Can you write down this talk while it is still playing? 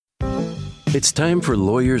It's time for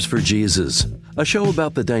Lawyers for Jesus, a show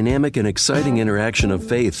about the dynamic and exciting interaction of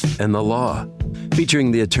faith and the law,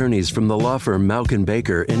 featuring the attorneys from the law firm Mauck &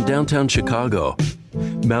 Baker in downtown Chicago.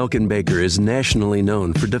 Mauck & Baker is nationally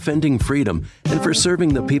known for defending freedom and for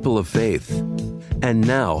serving the people of faith. And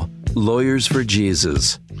now, Lawyers for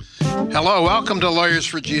Jesus. Hello, welcome to Lawyers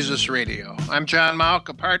for Jesus Radio. I'm John Mauck,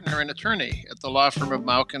 a partner and attorney at the law firm of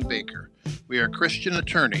Mauck & Baker. We are Christian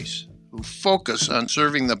attorneys who focus on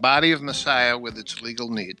serving the body of Messiah with its legal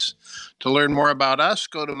needs. To learn more about us,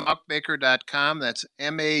 go to mauckbaker.com, that's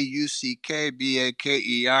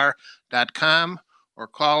MAUCKBAKER.com, or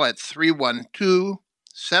call at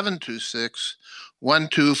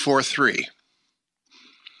 312-726-1243.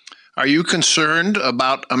 Are you concerned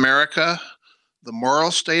about America, the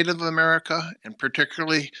moral state of America, and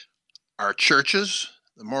particularly our churches,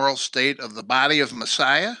 the moral state of the body of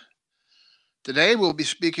Messiah? Today, we'll be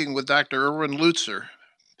speaking with Dr. Erwin Lutzer,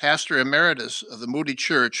 pastor emeritus of the Moody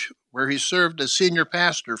Church, where he served as senior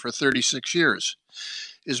pastor for 36 years.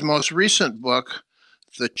 His most recent book,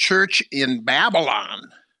 The Church in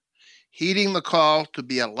Babylon, Heeding the Call to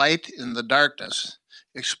be a Light in the Darkness,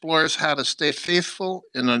 explores how to stay faithful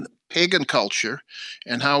in a pagan culture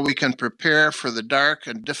and how we can prepare for the dark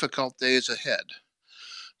and difficult days ahead.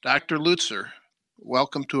 Dr. Lutzer,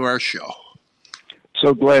 welcome to our show.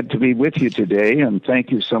 So glad to be with you today, and thank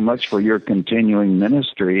you so much for your continuing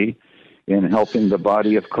ministry in helping the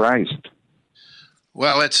body of Christ.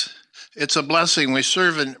 Well, it's a blessing. We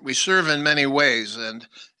serve in many ways, and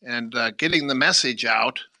getting the message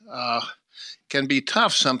out can be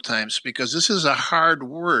tough sometimes because this is a hard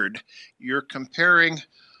word. You're comparing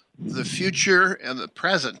the future and the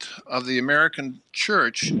present of the American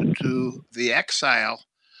church to the exile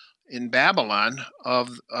in Babylon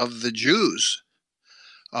of the Jews.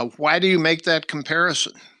 Why do you make that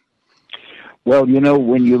comparison? Well,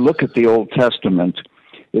 when you look at the Old Testament,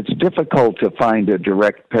 it's difficult to find a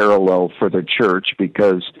direct parallel for the church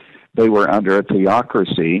because they were under a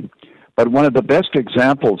theocracy. But one of the best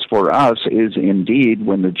examples for us is indeed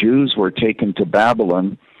when the Jews were taken to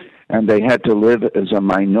Babylon and they had to live as a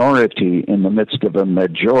minority in the midst of a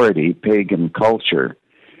majority pagan culture.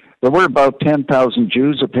 There were about 10,000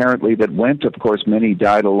 Jews apparently that went. Of course, many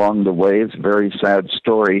died along the way. It's a very sad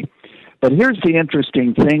story. But here's the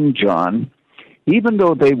interesting thing, John. Even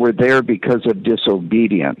though they were there because of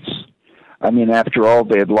disobedience, I mean, after all,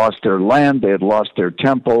 they had lost their land, they had lost their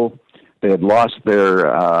temple, they had lost their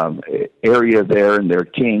area there and their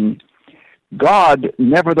king, God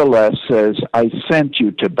nevertheless says, I sent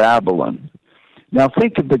you to Babylon. Now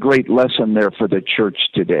think of the great lesson there for the church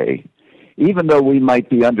today. Even though we might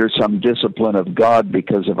be under some discipline of God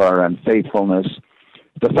because of our unfaithfulness,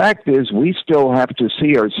 the fact is we still have to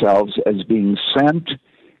see ourselves as being sent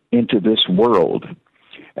into this world.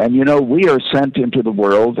 And we are sent into the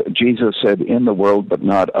world. Jesus said, in the world, but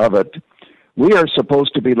not of it. We are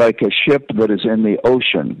supposed to be like a ship that is in the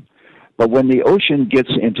ocean. But when the ocean gets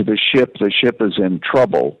into the ship is in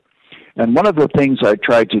trouble. And one of the things I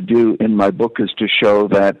try to do in my book is to show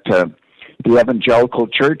that the evangelical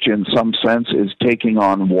church, in some sense, is taking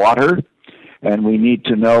on water, and we need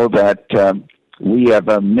to know that we have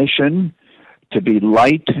a mission to be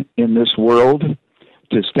light in this world,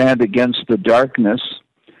 to stand against the darkness.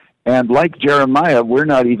 And like Jeremiah, we're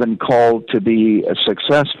not even called to be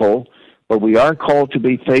successful, but we are called to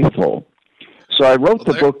be faithful. So I wrote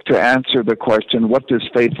the book to answer the question, what does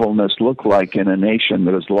faithfulness look like in a nation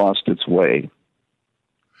that has lost its way?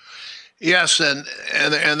 Yes, and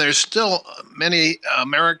there's still many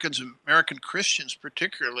American Christians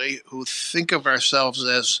particularly who think of ourselves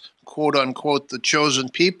as, quote unquote, the chosen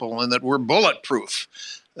people and that we're bulletproof.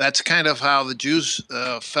 That's kind of how the Jews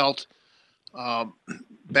felt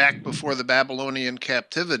back before the Babylonian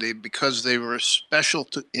captivity because they were special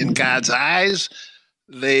in God's eyes.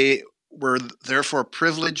 They were therefore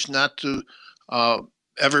privileged not to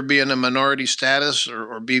ever be in a minority status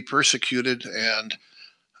or be persecuted, and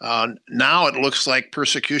now it looks like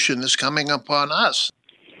persecution is coming upon us.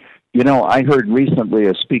 I heard recently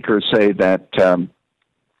a speaker say that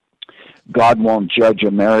God won't judge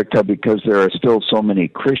America because there are still so many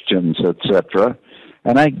Christians, etc.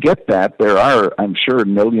 And I get that. There are, I'm sure,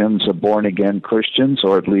 millions of born-again Christians,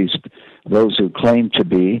 or at least those who claim to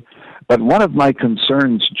be. But one of my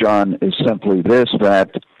concerns, John, is simply this, that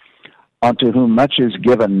unto whom much is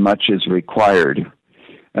given, much is required.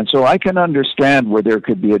 And so I can understand where there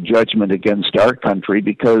could be a judgment against our country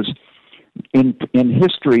because in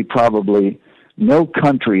history probably no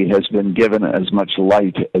country has been given as much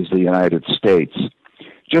light as the United States.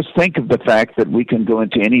 Just think of the fact that we can go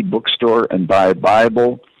into any bookstore and buy a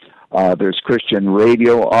Bible. There's Christian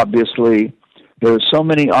radio, obviously. There are so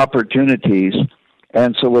many opportunities,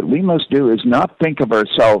 and so what we must do is not think of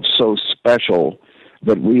ourselves so special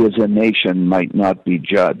that we as a nation might not be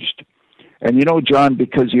judged. And you know, John,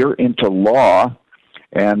 because you're into law,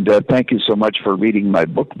 and thank you so much for reading my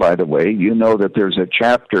book, by the way, you know that there's a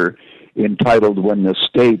chapter entitled When the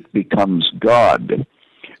State Becomes God.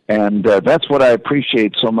 And that's what I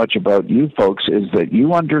appreciate so much about you folks, is that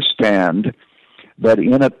you understand that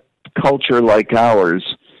in a culture like ours,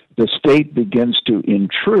 the state begins to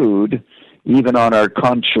intrude even on our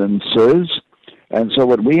consciences. And so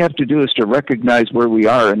what we have to do is to recognize where we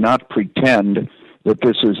are and not pretend that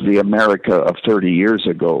this is the America of 30 years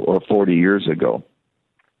ago or 40 years ago.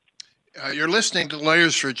 You're listening to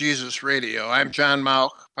Lawyers for Jesus Radio. I'm John Mauck,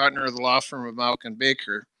 partner of the law firm of Mauck &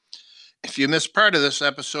 Baker. If you missed part of this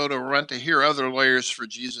episode or want to hear other Lawyers for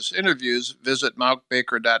Jesus interviews, visit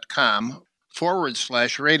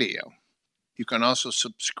mauckbaker.com/radio. You can also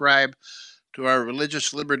subscribe to our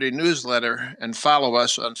Religious Liberty newsletter and follow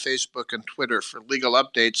us on Facebook and Twitter for legal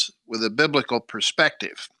updates with a biblical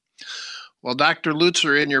perspective. Well, Dr.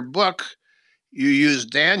 Lutzer, in your book, you use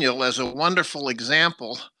Daniel as a wonderful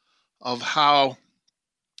example of how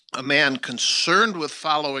a man concerned with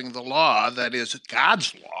following the law, that is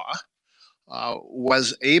God's law,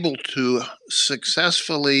 was able to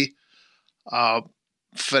successfully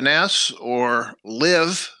finesse or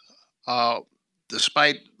live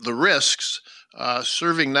despite the risks,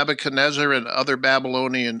 serving Nebuchadnezzar and other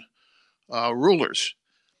Babylonian rulers.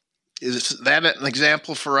 Is that an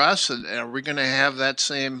example for us? And are we going to have that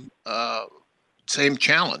same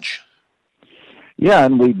challenge? Yeah,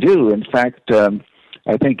 and we do. In fact,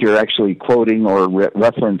 I think you're actually quoting or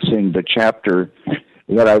referencing the chapter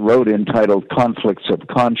that I wrote entitled Conflicts of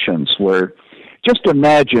Conscience, where just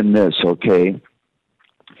imagine this, okay?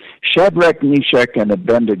 Shadrach, Meshach, and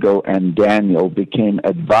Abednego and Daniel became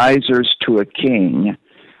advisors to a king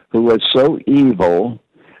who was so evil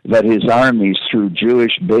that his armies threw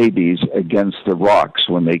Jewish babies against the rocks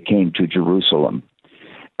when they came to Jerusalem.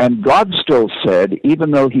 And God still said,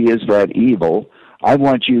 even though he is that evil, I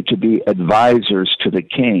want you to be advisors to the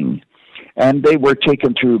king. And they were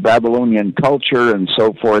taken through Babylonian culture and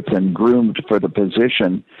so forth and groomed for the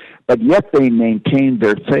position, but yet they maintained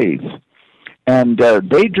their faith. And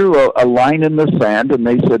they drew a line in the sand, and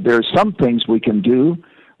they said, there are some things we can do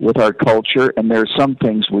with our culture, and there are some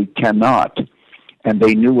things we cannot. And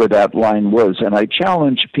they knew where that line was. And I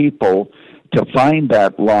challenge people to find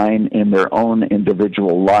that line in their own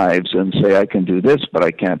individual lives and say, I can do this, but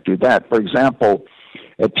I can't do that. For example,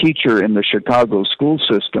 a teacher in the Chicago school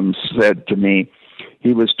system said to me,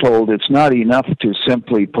 he was told it's not enough to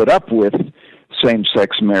simply put up with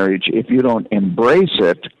same-sex marriage. If you don't embrace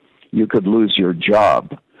it, you could lose your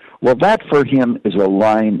job. Well, that for him is a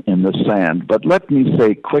line in the sand. But let me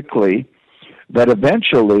say quickly that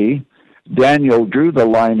eventually Daniel drew the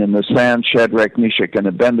line in the sand. Shadrach, Meshach, and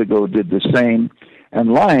Abednego did the same.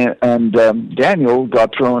 And Daniel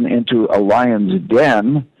got thrown into a lion's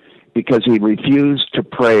den because he refused to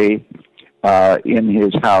pray in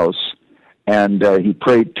his house. And he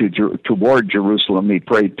prayed toward Jerusalem. He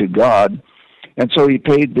prayed to God. And so he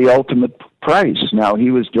paid the ultimate price. Now, he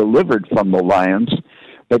was delivered from the lions,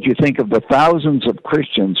 but you think of the thousands of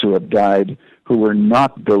Christians who have died who were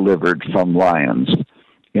not delivered from lions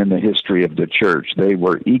in the history of the church. They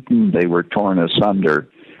were eaten, they were torn asunder,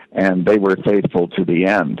 and they were faithful to the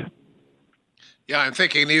end. Yeah, I'm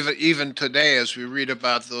thinking even today, as we read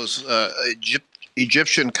about those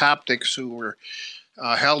Egyptian Coptics who were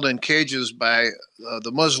held in cages by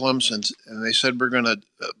the Muslims, and they said, we're going to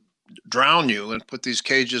drown you and put these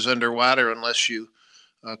cages underwater unless you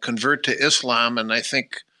convert to Islam. And I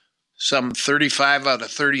think some 35 out of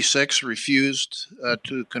 36 refused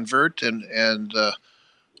to convert and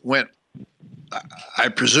went, I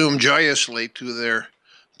presume, joyously to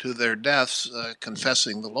their deaths,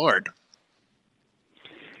 confessing the Lord.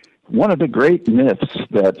 One of the great myths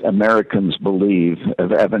that Americans believe,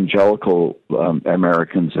 of evangelical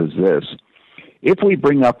Americans, is this: if we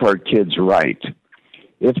bring up our kids right,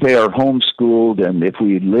 if they are homeschooled and if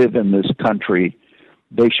we live in this country,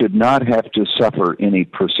 they should not have to suffer any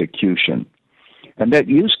persecution. And that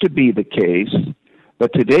used to be the case,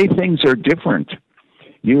 but today things are different.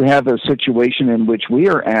 You have a situation in which we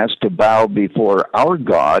are asked to bow before our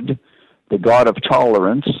God, the God of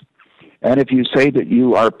tolerance, and if you say that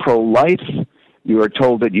you are pro-life, you are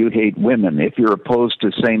told that you hate women. If you're opposed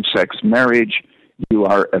to same-sex marriage, you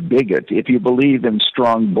are a bigot. If you believe in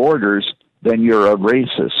strong borders, then you're a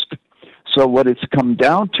racist. So what it's come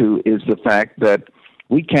down to is the fact that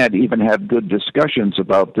we can't even have good discussions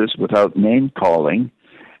about this without name-calling.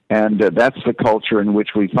 And that's the culture in which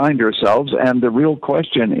we find ourselves. And the real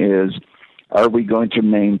question is, are we going to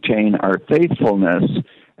maintain our faithfulness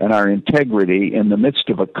and our integrity in the midst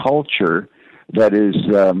of a culture that is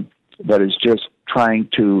just trying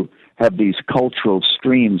to have these cultural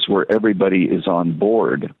streams where everybody is on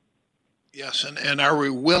board? Yes, and are we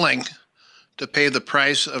willing to pay the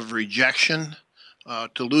price of rejection,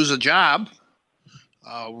 to lose a job?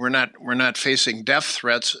 We're not facing death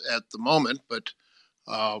threats at the moment, but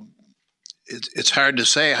it's hard to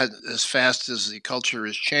say as fast as the culture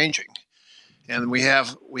is changing. And we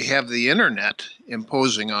have the internet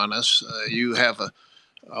imposing on us. You have a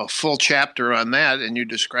full chapter on that, and you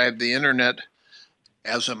describe the internet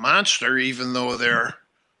as a monster, even though there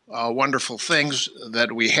are wonderful things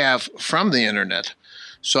that we have from the internet.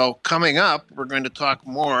 So coming up, we're going to talk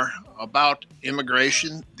more about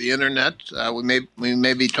immigration, the internet. We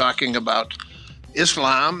may be talking about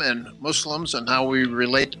Islam and Muslims and how we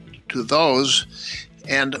relate to those.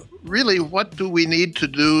 And really, what do we need to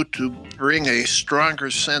do to bring a stronger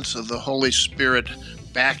sense of the Holy Spirit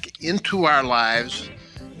back into our lives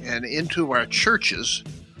and into our churches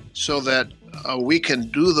so that we can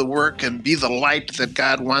do the work and be the light that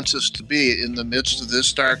God wants us to be in the midst of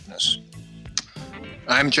this darkness?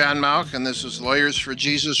 I'm John Mauck, and this is Lawyers for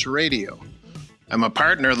Jesus Radio. I'm a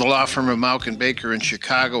partner of the law firm of Mauck & Baker in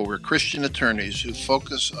Chicago. We're Christian attorneys who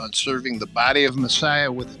focus on serving the body of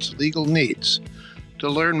Messiah with its legal needs. To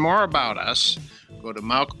learn more about us, go to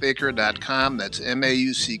mauckbaker.com, that's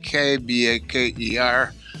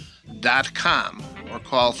MAUCKBAKER.com, or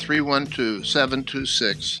call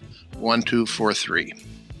 312-726-1243.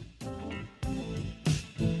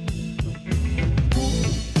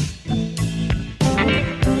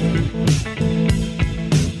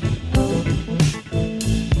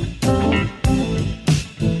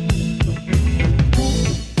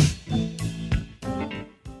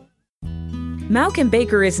 Mauck &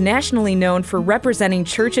 Baker is nationally known for representing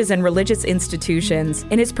churches and religious institutions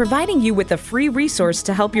and is providing you with a free resource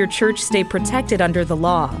to help your church stay protected under the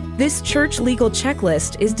law. This church legal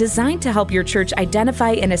checklist is designed to help your church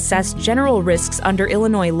identify and assess general risks under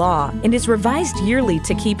Illinois law and is revised yearly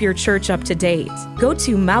to keep your church up to date. Go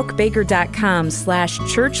to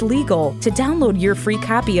mauckbaker.com/churchlegal to download your free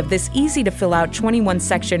copy of this easy-to-fill-out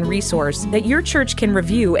 21-section resource that your church can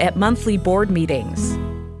review at monthly board meetings.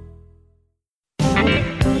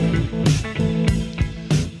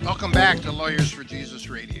 Welcome back to Lawyers for Jesus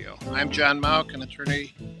Radio. I'm John Mauck, an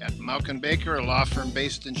attorney at Mauck & Baker, a law firm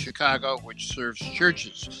based in Chicago, which serves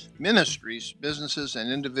churches, ministries, businesses,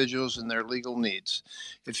 and individuals in their legal needs.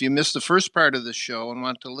 If you missed the first part of the show and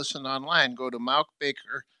want to listen online, go to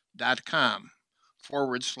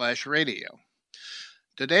mauckbaker.com/radio.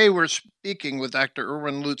 Today we're speaking with Dr.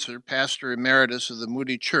 Erwin Lutzer, pastor emeritus of the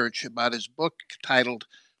Moody Church, about his book titled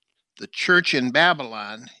The Church in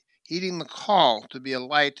Babylon, Heeding the Call to be a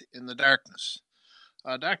Light in the Darkness.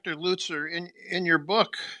 Dr. Lutzer, in your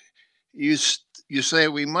book, you say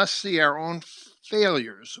we must see our own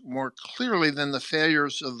failures more clearly than the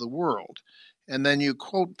failures of the world. And then you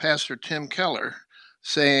quote Pastor Tim Keller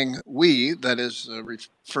saying, we, that is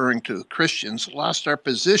referring to Christians, lost our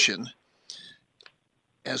position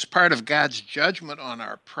as part of God's judgment on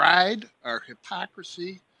our pride, our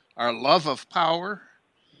hypocrisy, our love of power,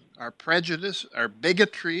 our prejudice, our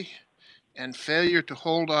bigotry, and failure to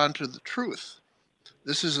hold on to the truth.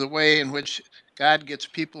 This is the way in which God gets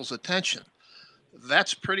people's attention.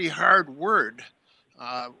 That's pretty hard word.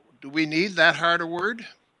 Do we need that hard a word?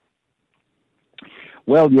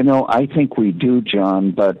 Well, I think we do,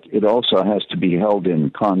 John, but it also has to be held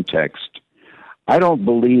in context. I don't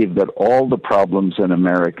believe that all the problems in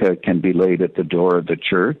America can be laid at the door of the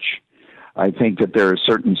church. I think that there are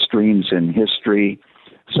certain streams in history.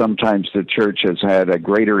 Sometimes the church has had a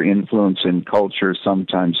greater influence in culture,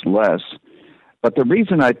 sometimes less. But the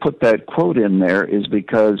reason I put that quote in there is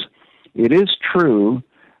because it is true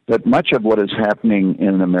that much of what is happening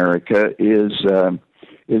in America is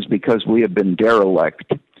because we have been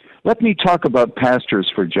derelict. Let me talk about pastors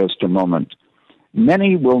for just a moment.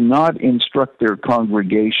 Many will not instruct their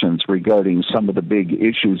congregations regarding some of the big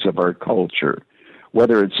issues of our culture,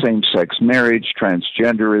 whether it's same-sex marriage,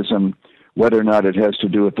 transgenderism, whether or not it has to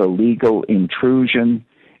do with a legal intrusion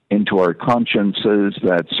into our consciences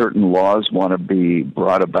that certain laws want to be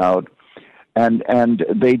brought about. And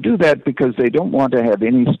they do that because they don't want to have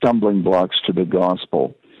any stumbling blocks to the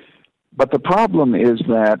gospel. But the problem is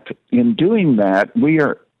that in doing that, we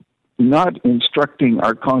are not instructing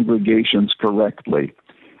our congregations correctly.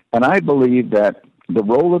 And I believe that the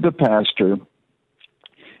role of the pastor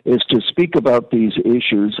is to speak about these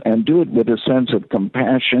issues and do it with a sense of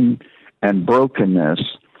compassion and brokenness,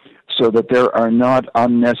 so that there are not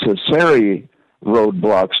unnecessary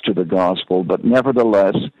roadblocks to the gospel, but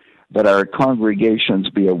nevertheless that our congregations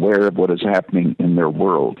be aware of what is happening in their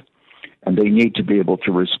world, and they need to be able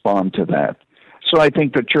to respond to that. So I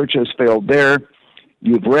think the church has failed there.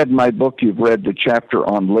 You've read my book, you've read the chapter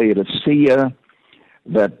on Laodicea,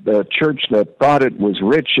 that the church that thought it was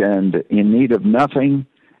rich and in need of nothing,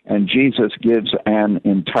 and Jesus gives an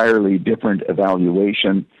entirely different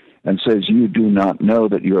evaluation and says, you do not know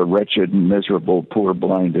that you are wretched and miserable, poor,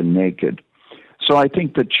 blind, and naked. So I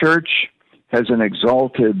think the church has an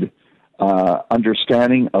exalted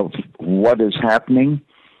understanding of what is happening,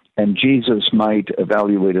 and Jesus might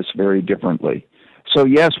evaluate us very differently. So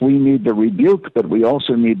yes, we need the rebuke, but we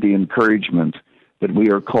also need the encouragement that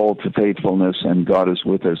we are called to faithfulness and God is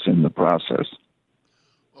with us in the process.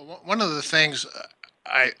 Well, one of the things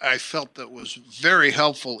I felt that was very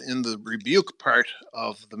helpful in the rebuke part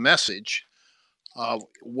of the message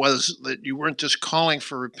was that you weren't just calling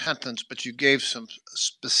for repentance, but you gave some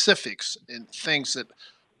specifics in things that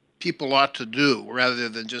people ought to do rather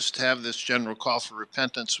than just have this general call for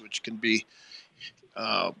repentance, which can be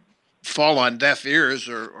fall on deaf ears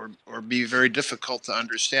or be very difficult to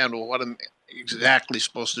understand. Well, what am I exactly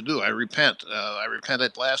supposed to do? I repent. I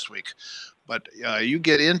repented last week. But you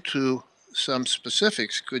get into some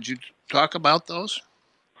specifics. Could you talk about those?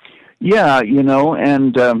 Yeah,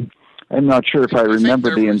 and I'm not sure if I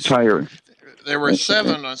remember the entire... There were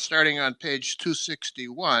 7 starting on page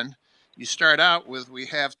 261. You start out with, we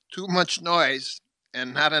have too much noise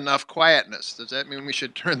and not enough quietness. Does that mean we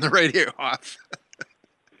should turn the radio off?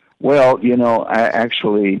 Well,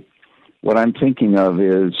 what I'm thinking of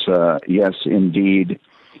is, yes, indeed,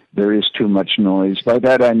 there is too much noise. By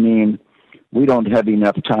that I mean we don't have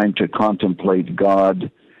enough time to contemplate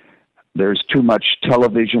God. There's too much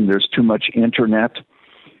television. There's too much internet.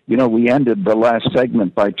 We ended the last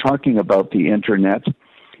segment by talking about the internet.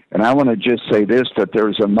 And I want to just say this, that there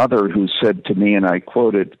was a mother who said to me, and I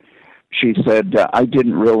quote it, she said, I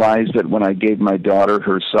didn't realize that when I gave my daughter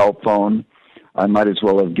her cell phone, I might as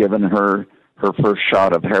well have given her her first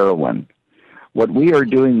shot of heroin. What we are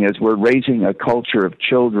doing is we're raising a culture of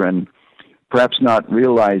children, perhaps not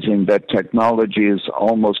realizing that technology is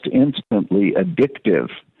almost instantly addictive.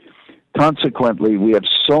 Consequently, we have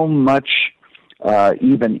so much,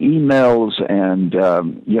 even emails and,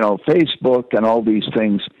 Facebook and all these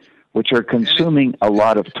things, which are consuming a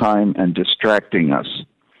lot of time and distracting us.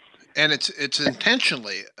 And it's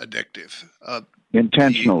intentionally addictive.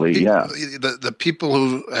 Intentionally, yeah. The people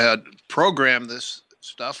who had programmed this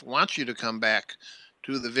stuff want you to come back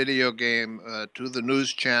to the video game, to the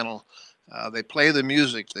news channel. They play the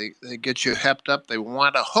music. They get you hepped up. They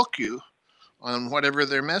want to hook you on whatever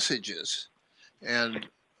their message is. And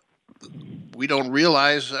we don't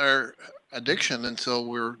realize our addiction until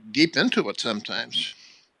we're deep into it sometimes.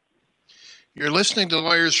 You're listening to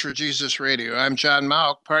Lawyers for Jesus Radio. I'm John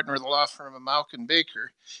Mauck, partner of the law firm of Mauck &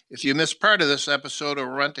 Baker. If you missed part of this episode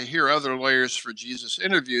or want to hear other Lawyers for Jesus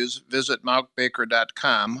interviews, visit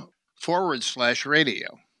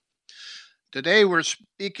mauckbaker.com/radio. Today we're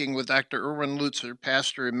speaking with Dr. Erwin Lutzer,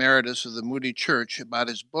 pastor emeritus of the Moody Church, about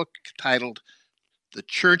his book titled The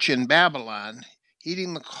Church in Babylon,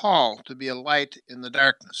 Heeding the Call to be a Light in the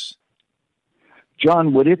Darkness.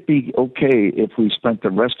 John, would it be okay if we spent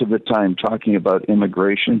the rest of the time talking about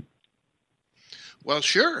immigration? Well,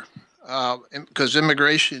 sure, because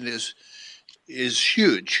immigration is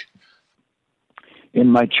huge.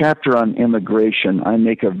 In my chapter on immigration, I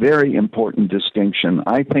make a very important distinction.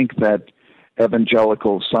 I think that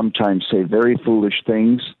evangelicals sometimes say very foolish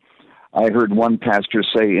things. I heard one pastor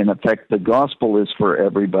say, in effect, the gospel is for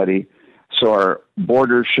everybody, so our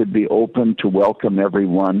borders should be open to welcome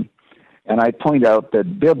everyone. And I point out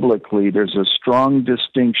that biblically there's a strong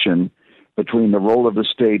distinction between the role of the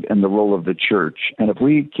state and the role of the church. And if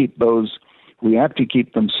we keep those, we have to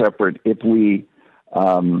keep them separate. If we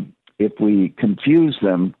confuse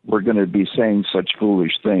them, we're going to be saying such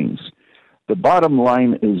foolish things. The bottom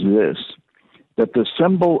line is this, that the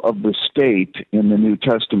symbol of the state in the New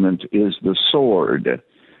Testament is the sword.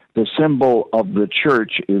 The symbol of the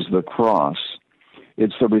church is the cross.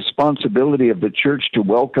 It's the responsibility of the church to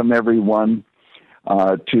welcome everyone,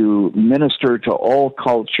 to minister to all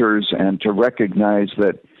cultures, and to recognize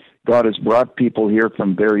that God has brought people here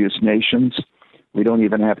from various nations. We don't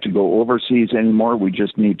even have to go overseas anymore. We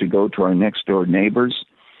just need to go to our next-door neighbors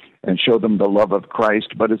and show them the love of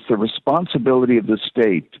Christ. But it's the responsibility of the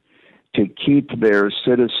state to keep their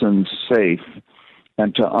citizens safe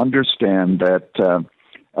and to understand that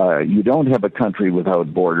you don't have a country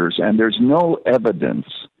without borders, and there's no evidence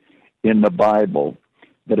in the Bible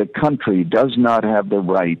that a country does not have the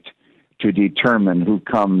right to determine who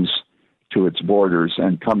comes to its borders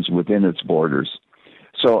and comes within its borders.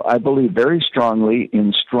 So I believe very strongly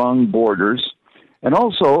in strong borders. And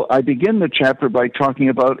also, I begin the chapter by talking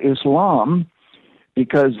about Islam,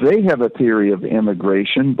 because they have a theory of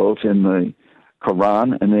immigration, both in the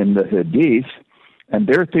Quran and in the Hadith. And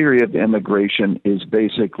their theory of immigration is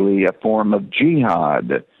basically a form of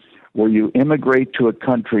jihad, where you immigrate to a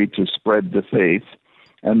country to spread the faith.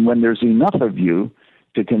 And when there's enough of you,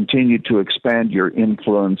 to continue to expand your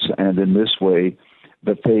influence, and in this way,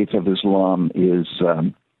 the faith of Islam is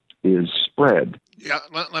spread. Yeah,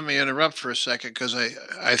 let me interrupt for a second, because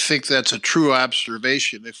I think that's a true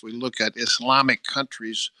observation. If we look at Islamic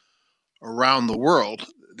countries around the world,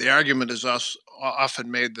 the argument is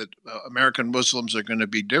often made that American Muslims are going to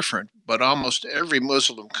be different, but almost every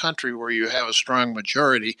Muslim country where you have a strong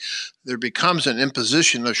majority, there becomes an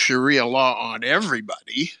imposition of Sharia law on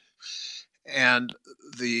everybody. And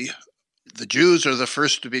the Jews are the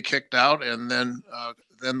first to be kicked out, and then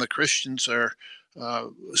the Christians are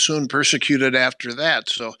soon persecuted after that.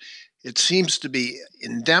 So it seems to be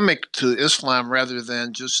endemic to Islam rather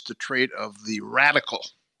than just the trait of the radical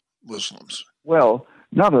Muslims. Well,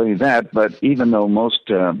 not only that, but even though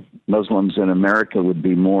most Muslims in America would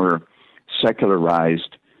be more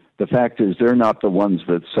secularized, the fact is they're not the ones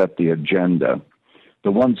that set the agenda.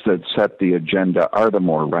 The ones that set the agenda are the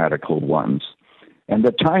more radical ones. And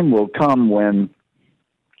the time will come when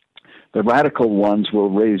the radical ones will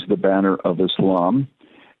raise the banner of Islam,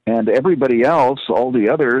 and everybody else, all the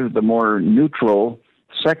other, the more neutral,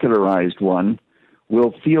 secularized one,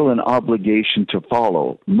 will feel an obligation to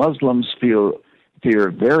follow. Muslims fear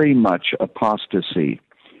very much apostasy.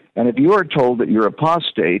 And if you are told that you're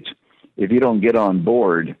apostate, if you don't get on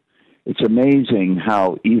board, it's amazing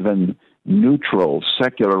how even neutral,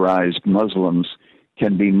 secularized Muslims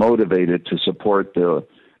can be motivated to support the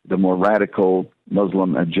more radical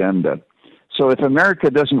Muslim agenda. So if America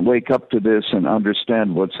doesn't wake up to this and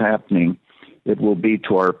understand what's happening, it will be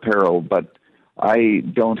to our peril. But I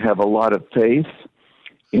don't have a lot of faith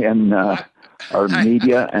in our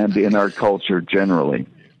media and in our culture generally.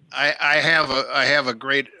 I have a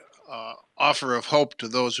great offer of hope to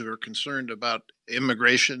those who are concerned about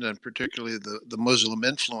immigration and particularly the Muslim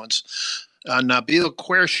influence. Nabil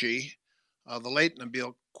Qureshi, the late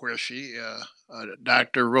Nabil Qureshi,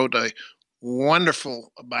 doctor, wrote a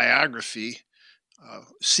wonderful biography,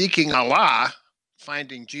 Seeking Allah,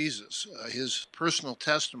 Finding Jesus, his personal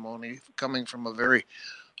testimony coming from a very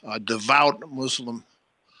devout Muslim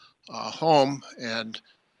home, and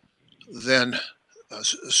then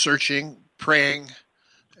searching, praying,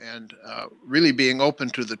 and really being open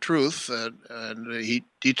to the truth. And he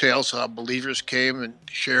details how believers came and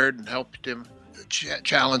shared and helped him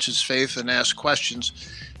challenge his faith and ask questions,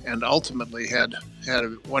 and ultimately had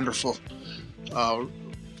a wonderful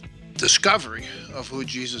discovery of who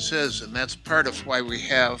Jesus is. And that's part of why we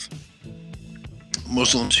have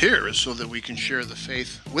Muslims here, is so that we can share the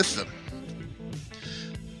faith with them.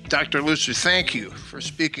 Dr. Lutzer, thank you for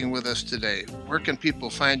speaking with us today. Where can people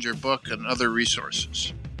find your book and other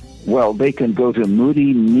resources? Well, they can go to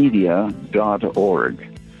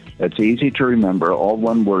moodymedia.org. That's easy to remember, all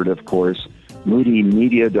one word, of course,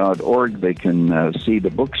 moodymedia.org. They can see the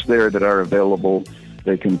books there that are available.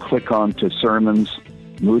 They can click on to sermons,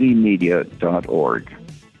 moodymedia.org.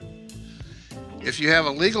 If you have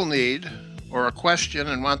a legal need or a question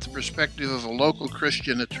and want the perspective of a local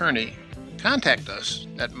Christian attorney, contact us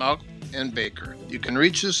at Malk & Baker. You can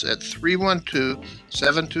reach us at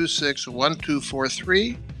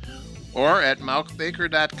 312-726-1243 or at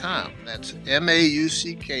malkbaker.com. That's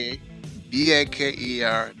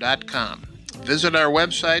MAUCKBAKER.com. Visit our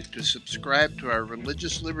website to subscribe to our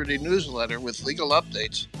Religious Liberty newsletter with legal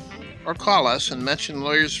updates, or call us and mention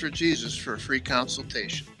Lawyers for Jesus for a free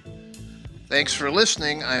consultation. Thanks for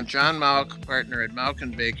listening. I'm John Malk, partner at Malk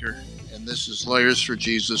 & Baker, and this is Lawyers for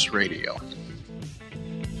Jesus Radio.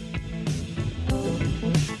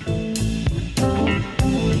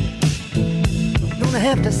 Gonna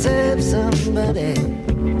have to serve somebody.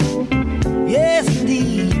 Yes,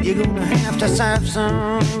 indeed, you're gonna have to serve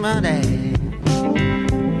somebody.